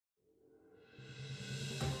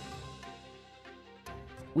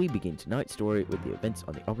We begin tonight's story with the events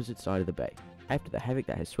on the opposite side of the bay, after the havoc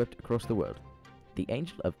that has swept across the world. The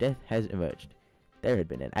Angel of Death has emerged. There had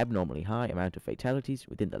been an abnormally high amount of fatalities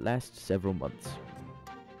within the last several months.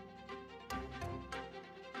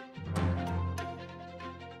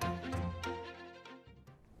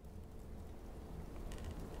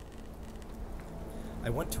 I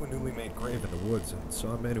went to a newly made grave in the woods and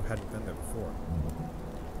saw a man who hadn't been there before.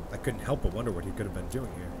 I couldn't help but wonder what he could have been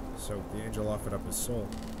doing here, so the angel offered up his soul.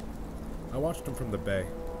 I watched him from the bay.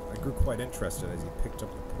 I grew quite interested as he picked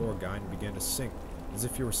up the poor guy and began to sing, as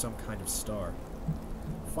if he were some kind of star.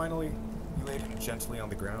 Finally, he laid him gently on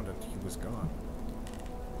the ground and he was gone.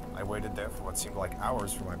 I waited there for what seemed like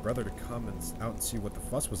hours for my brother to come out and see what the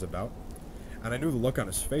fuss was about, and I knew the look on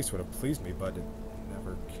his face would have pleased me, but it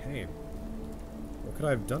never came. What could I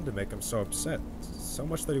have done to make him so upset? So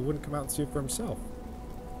much that he wouldn't come out and see it for himself.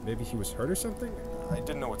 Maybe he was hurt or something? I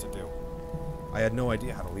didn't know what to do. I had no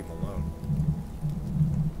idea how to leave him alone.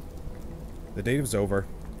 The date was over,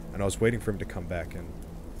 and I was waiting for him to come back and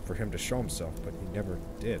for him to show himself, but he never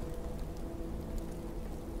did.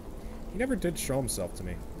 He never did show himself to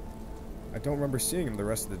me. I don't remember seeing him the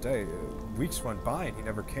rest of the day. Weeks went by and he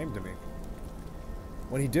never came to me.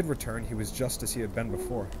 When he did return, he was just as he had been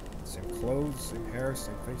before. Same clothes, same hair,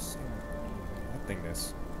 same face, same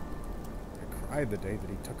nothingness. I cried the day that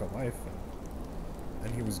he took a life, and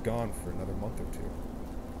then he was gone for another month or two.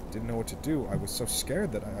 Didn't know what to do. I was so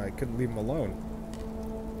scared that I couldn't leave him alone.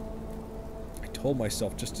 I told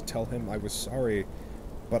myself just to tell him I was sorry,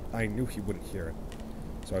 but I knew he wouldn't hear it.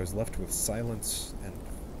 So I was left with silence and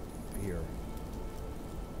fear.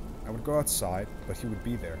 I would go outside, but he would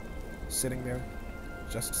be there, sitting there,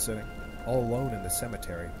 just sitting, all alone in the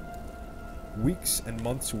cemetery. Weeks and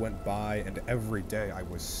months went by, and every day I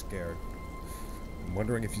was scared. I'm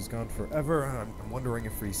wondering if he's gone forever. I'm wondering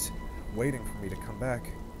if he's waiting for me to come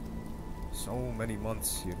back. So many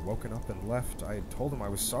months he had woken up and left. I had told him I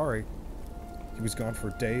was sorry. He was gone for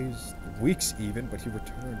days, weeks even, but he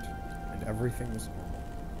returned, and everything was normal.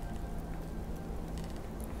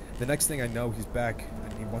 The next thing I know, he's back,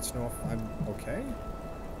 and he wants to know if I'm okay?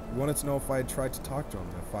 He wanted to know if I had tried to talk to him,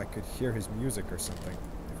 if I could hear his music or something,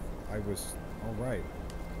 if I was alright.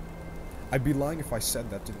 I'd be lying if I said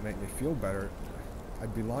that didn't make me feel better.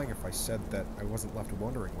 I'd be lying if I said that I wasn't left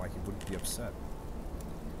wondering why he wouldn't be upset.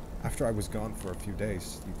 After I was gone for a few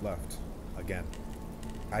days, he left. Again.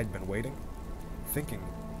 I'd been waiting, thinking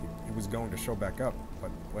he was going to show back up,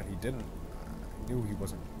 but when he didn't, I knew he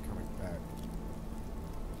wasn't coming back.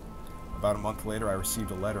 About a month later, I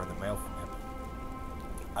received a letter in the mail from him.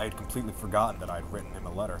 I had completely forgotten that I had written him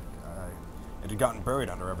a letter. It had gotten buried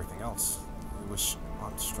under everything else. It was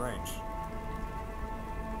strange.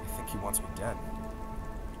 I think he wants me dead.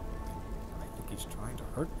 I think he's trying to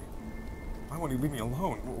hurt me. Why won't he leave me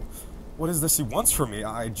alone? What is this he wants from me?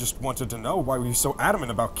 I just wanted to know why he was so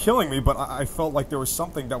adamant about killing me, but I felt like there was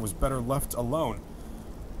something that was better left alone.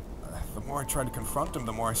 The more I tried to confront him,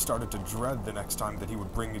 the more I started to dread the next time that he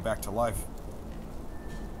would bring me back to life.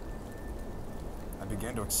 I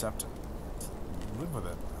began to accept it, to live with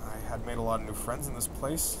it. I had made a lot of new friends in this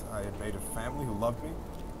place. I had made a family who loved me.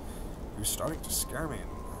 He was starting to scare me,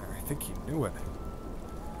 and I think he knew it.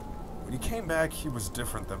 When he came back, he was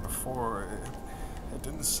different than before. It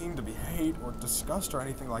didn't seem to be hate or disgust or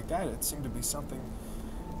anything like that. It seemed to be something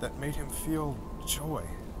that made him feel joy,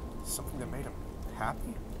 something that made him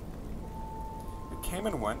happy. It came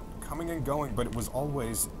and went, coming and going, but it was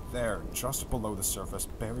always there, just below the surface,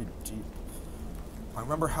 buried deep. I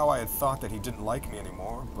remember how I had thought that he didn't like me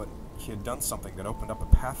anymore, but he had done something that opened up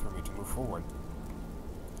a path for me to move forward.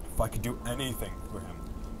 If I could do anything for him,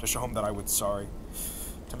 to show him that I was sorry,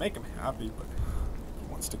 to make him happy, but he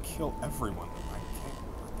wants to kill everyone. I can't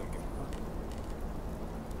let them get hurt.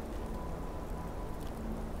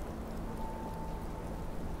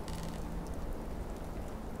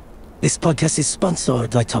 This podcast is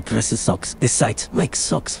sponsored by Top Recycled Socks. This site makes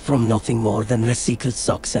socks from nothing more than recycled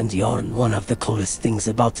socks and yarn. One of the coolest things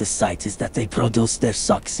about this site is that they produce their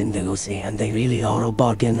socks in the USA, and they really are a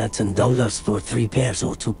bargain at $10 for 3 pairs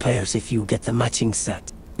or 2 pairs if you get the matching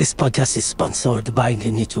set. This podcast is sponsored by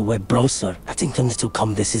Incognito web browser. At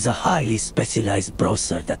Incognito.com, this is a highly specialized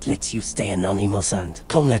browser that lets you stay anonymous and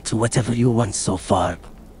connect to whatever you want so far.